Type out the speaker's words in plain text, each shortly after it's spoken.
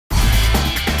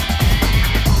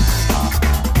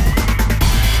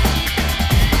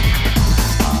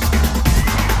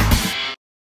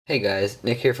Hey guys,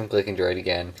 Nick here from CliqAnDroid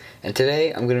again, and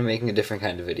today I'm going to be making a different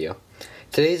kind of video.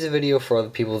 Today's a video for all the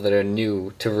people that are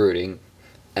new to rooting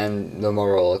and the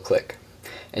Motorola Cliq.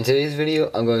 In today's video,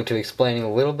 I'm going to be explaining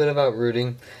a little bit about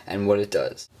rooting and what it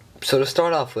does. So to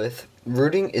start off with,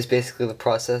 rooting is basically the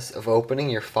process of opening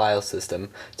your file system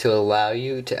to allow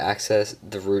you to access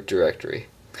the root directory.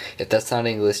 If that's not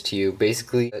English to you,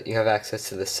 basically you have access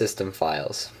to the system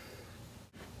files.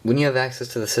 When you have access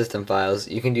to the system files,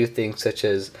 you can do things such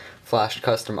as flash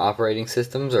custom operating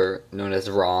systems, or known as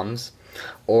ROMs,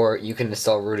 or you can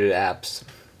install rooted apps.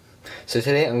 So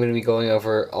today I'm going to be going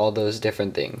over all those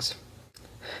different things.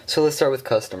 So let's start with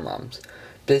custom ROMs.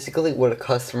 Basically what a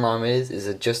custom ROM is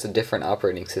just a different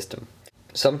operating system.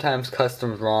 Sometimes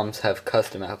custom ROMs have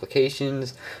custom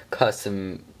applications,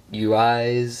 custom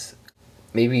UIs,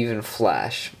 maybe even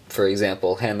Flash. For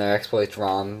example, Handler Exploits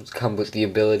ROMs come with the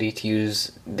ability to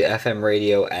use the FM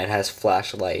radio and has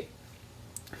Flash light.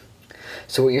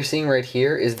 So what you're seeing right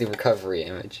here is the recovery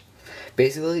image.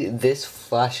 Basically, this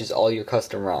flashes all your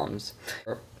custom ROMs.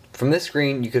 From this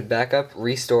screen, you could backup,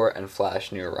 restore, and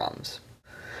flash new ROMs.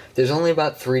 There's only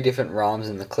about 3 different ROMs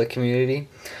in the Cliq community,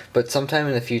 but sometime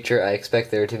in the future I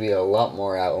expect there to be a lot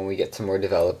more out when we get some more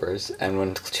developers and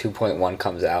when 2.1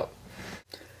 comes out.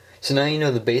 So now you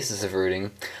know the basis of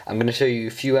rooting. I'm going to show you a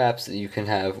few apps that you can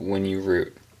have when you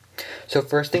root. So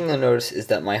first thing you'll notice is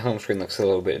that my home screen looks a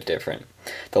little bit different.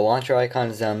 The launcher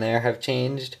icons down there have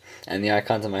changed, and the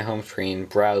icons on my home screen,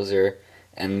 browser,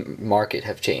 and market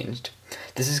have changed.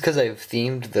 This is because I've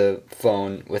themed the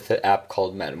phone with an app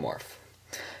called Metamorph.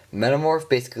 Metamorph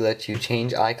basically lets you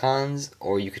change icons,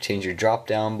 or you could change your drop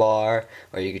down bar,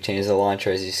 or you could change the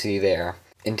launcher as you see there,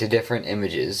 into different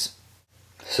images.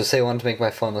 So say I wanted to make my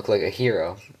phone look like a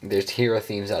hero. There's hero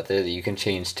themes out there that you can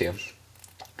change to.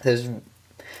 There's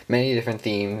many different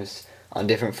themes on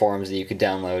different forums that you could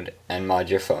download and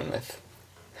mod your phone with.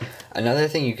 Another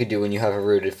thing you could do when you have a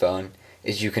rooted phone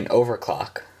is you can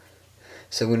overclock.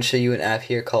 So I'm going to show you an app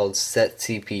here called Set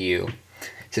CPU.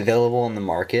 It's available on the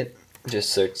market. Just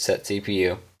search Set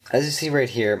CPU. As you see right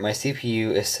here, my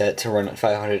CPU is set to run at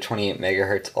 528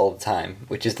 MHz all the time,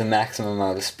 which is the maximum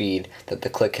amount of speed that the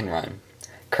Cliq can run.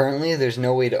 Currently, there's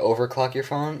no way to overclock your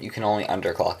phone, you can only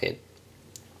underclock it.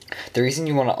 The reason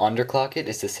you want to underclock it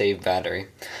is to save battery.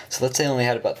 So let's say I only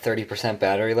had about 30%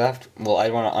 battery left, well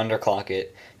I'd want to underclock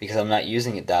it because I'm not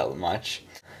using it that much.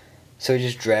 So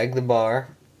just drag the bar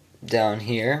down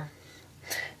here,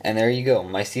 and there you go.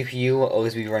 My CPU will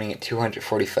always be running at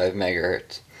 245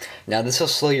 MHz. Now this will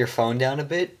slow your phone down a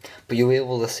bit, but you'll be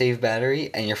able to save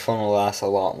battery and your phone will last a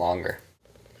lot longer.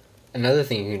 Another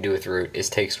thing you can do with root is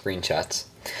take screenshots.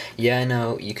 Yeah, I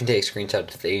know, you can take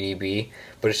screenshots with ADB,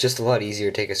 but it's just a lot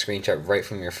easier to take a screenshot right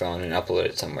from your phone and upload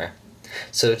it somewhere.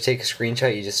 So to take a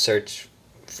screenshot, you just search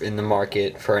in the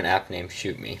market for an app named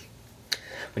ShootMe.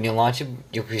 When you launch it,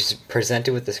 you'll be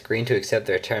presented with the screen to accept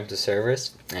their terms of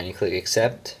service, and you click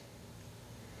accept,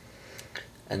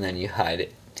 and then you hide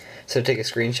it. So to take a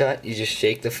screenshot, you just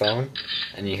shake the phone,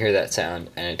 and you hear that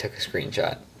sound, and it took a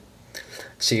screenshot.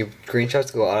 So your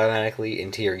screenshots go automatically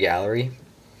into your gallery.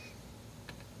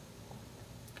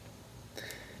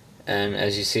 And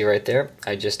as you see right there,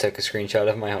 I just took a screenshot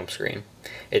of my home screen.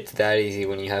 It's that easy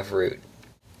when you have root.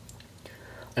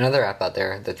 Another app out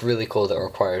there that's really cool that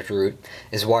requires root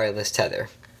is wireless tether.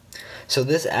 So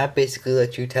this app basically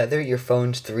lets you tether your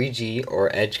phone's 3G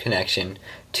or edge connection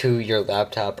to your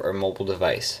laptop or mobile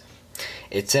device.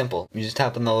 It's simple. You just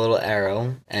tap on the little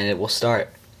arrow and it will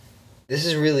start. This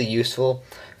is really useful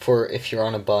for if you're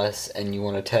on a bus and you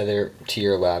want to tether to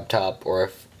your laptop, or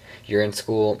if you're in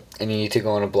school and you need to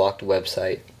go on a blocked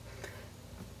website.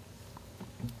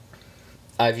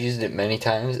 I've used it many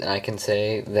times and I can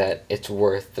say that it's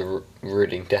worth the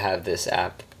rooting to have this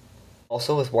app.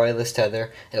 Also with wireless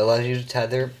tether, it allows you to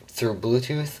tether through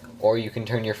Bluetooth, or you can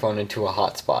turn your phone into a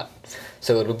hotspot.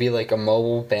 So it'll be like a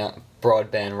mobile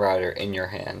broadband router in your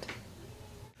hand.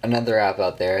 Another app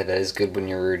out there that is good when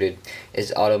you're rooted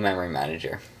is Auto Memory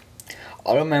Manager.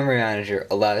 Auto Memory Manager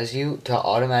allows you to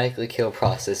automatically kill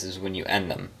processes when you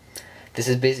end them. This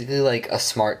is basically like a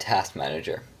smart task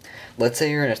manager. Let's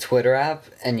say you're in a Twitter app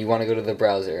and you want to go to the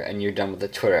browser and you're done with the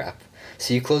Twitter app.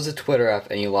 So you close the Twitter app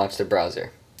and you launch the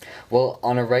browser. Well,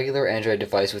 on a regular Android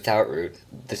device without root,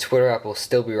 the Twitter app will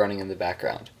still be running in the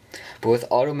background. But with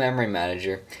Auto Memory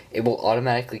Manager, it will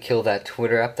automatically kill that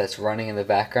Twitter app that's running in the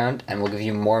background and will give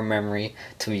you more memory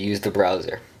to use the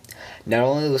browser. Not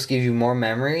only will this give you more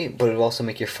memory, but it will also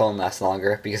make your phone last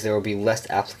longer because there will be less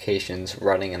applications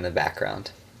running in the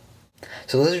background.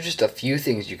 So those are just a few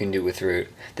things you can do with root.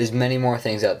 There's many more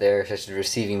things out there, such as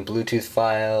receiving Bluetooth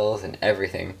files and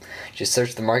everything. Just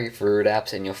search the market for root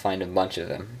apps and you'll find a bunch of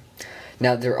them.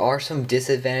 Now there are some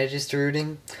disadvantages to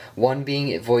rooting, one being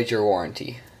it voids your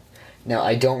warranty. Now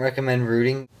I don't recommend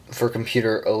rooting for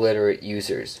computer illiterate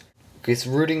users, because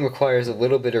rooting requires a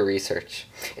little bit of research.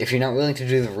 If you're not willing to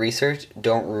do the research,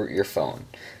 don't root your phone.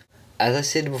 As I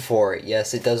said before,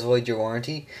 yes, it does void your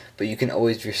warranty, but you can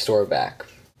always restore back.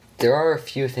 There are a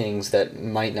few things that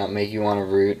might not make you want to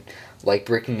root, like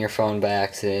breaking your phone by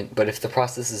accident, but if the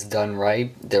process is done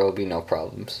right, there will be no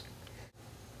problems.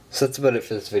 So that's about it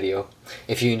for this video.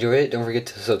 If you enjoyed it, don't forget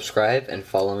to subscribe and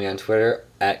follow me on Twitter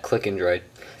at CliqAnDroid.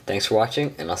 Thanks for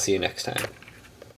watching, and I'll see you next time.